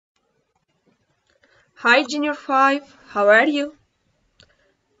Hi Junior 5, how are you?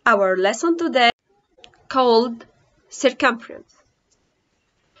 Our lesson today called Circumference.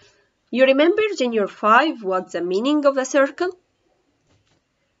 You remember Junior 5 what's the meaning of a circle?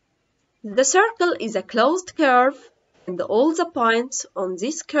 The circle is a closed curve and all the points on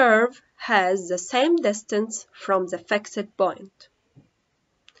this curve has the same distance from the fixed point.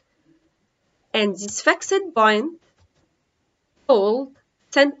 And this fixed point called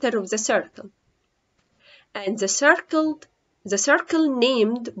center of the circle. And the circle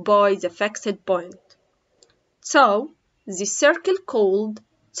named by the fixed point. So, this circle called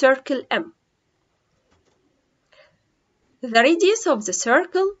circle M. The radius of the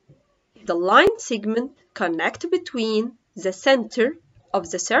circle is the line segment connect between the center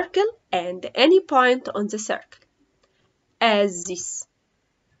of the circle and any point on the circle, as this.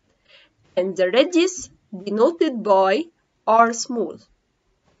 And the radius denoted by r small.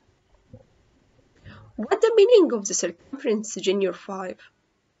 What's the meaning of the circumference, Junior 5?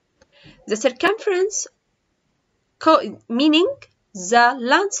 The circumference meaning the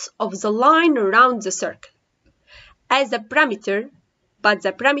length of the line around the circle as a parameter, but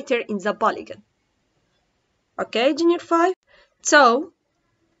the parameter in the polygon. Okay, Junior 5? So,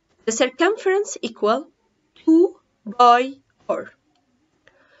 the circumference equal 2 by r.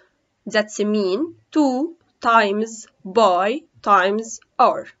 That's mean 2 times by times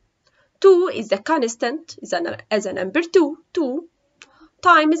r. 2 is the constant, as a number 2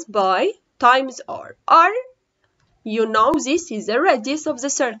 times by times r. r, you know this is the radius of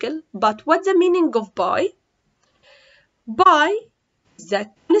the circle, but what's the meaning of by? By is the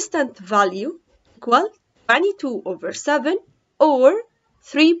constant value equal 22 over 7 or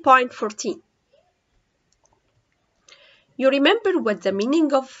 3.14. You remember what the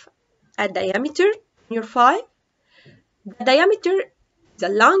meaning of a diameter in your 5? The diameter is the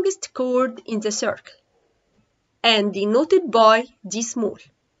longest chord in the circle and denoted by d small.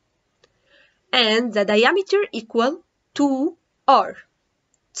 And the diameter equal 2r.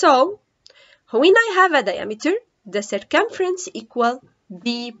 So, when I have a diameter, the circumference equal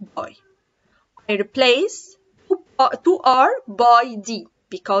d by. I replace 2r by d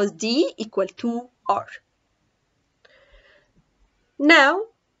because d equal 2r. Now,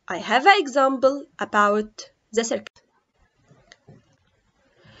 I have an example about the circle.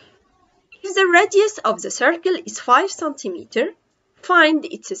 If the radius of the circle is 5 cm, find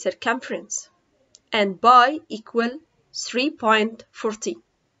its circumference. And by equal 3.14.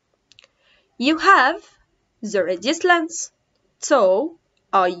 You have the radius length, so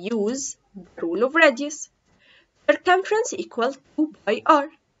I use the rule of radius. Circumference equal 2 by r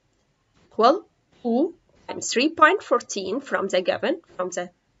equal 2 times 3.14 from the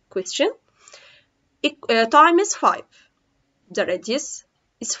question times 5. The radius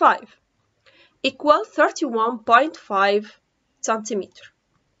is 5 equal 31.5 centimeter.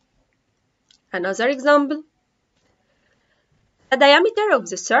 Another example. The diameter of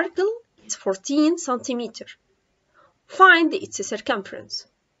the circle is 14 centimeter. Find its circumference.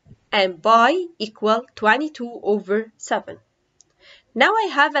 And by equal 22 over 7. Now I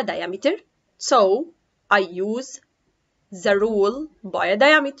have a diameter, so I use the rule by a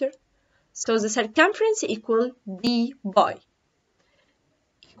diameter. So the circumference equal d by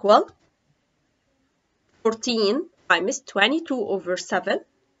equal 14 times 22 over 7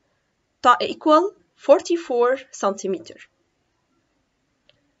 equal 44 centimeter.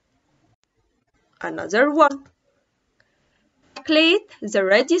 Another one. Calculate the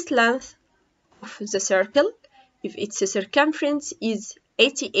radius length of the circle if its circumference is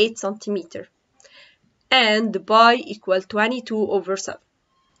 88 centimeter and by equal 22 over 7.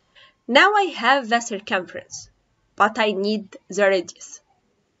 Now I have the circumference, but I need the radius.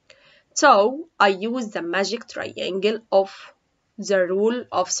 So I use the magic triangle of the rule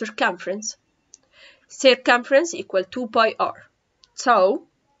of circumference. Circumference equal 2 pi r. So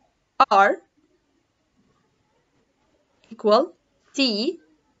r equal c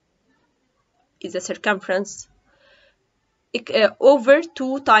is the circumference over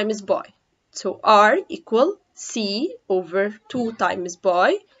 2 times pi. So r equal c over 2 times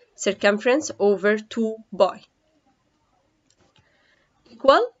pi, circumference over 2 pi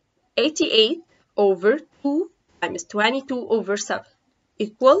equal 88 over 2 times 22 over 7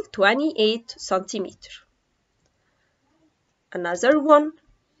 equal 28 centimeter. Another one.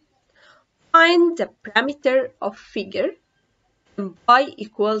 Find the parameter of figure and pi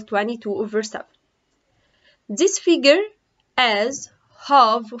equal 22 over 7. This figure as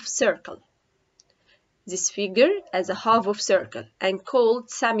half of circle. This figure as a half of circle and called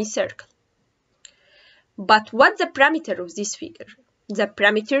semicircle. But what's the parameter of this figure? The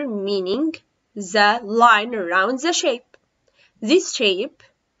parameter meaning the line around the shape. This shape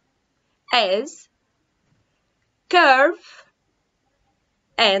is curve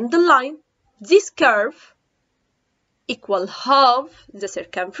and the line. This curve equal half the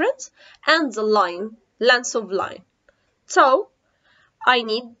circumference and the line, length of line. So I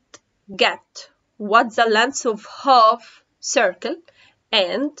need get what's the length of half circle,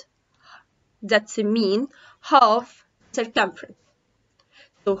 and that's mean half circumference.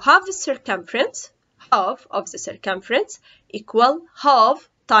 So half the circumference, half of the circumference equal half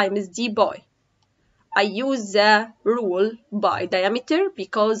times d by. I use the rule by diameter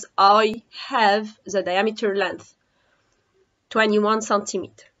because I have the diameter length 21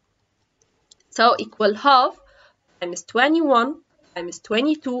 centimeter. So equal half times 21 times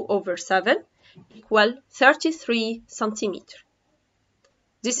 22 over 7 equal 33 centimeter.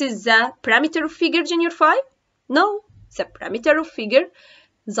 This is the parameter of figure, Junior 5? No, the parameter of figure,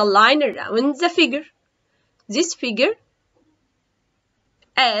 the line around the figure. This figure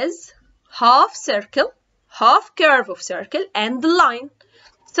is half circle, half curve of circle, and the line.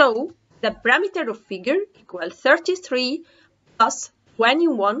 So the parameter of figure equal 33 plus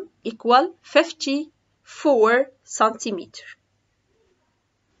 21 equal 54 centimeter.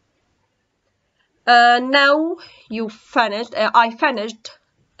 Now I finished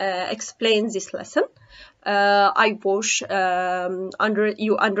explain this lesson. I wish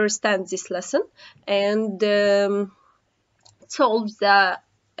you understand this lesson and solve the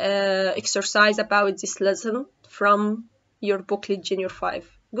exercise about this lesson from your booklet Junior 5.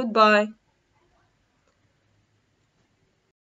 Goodbye.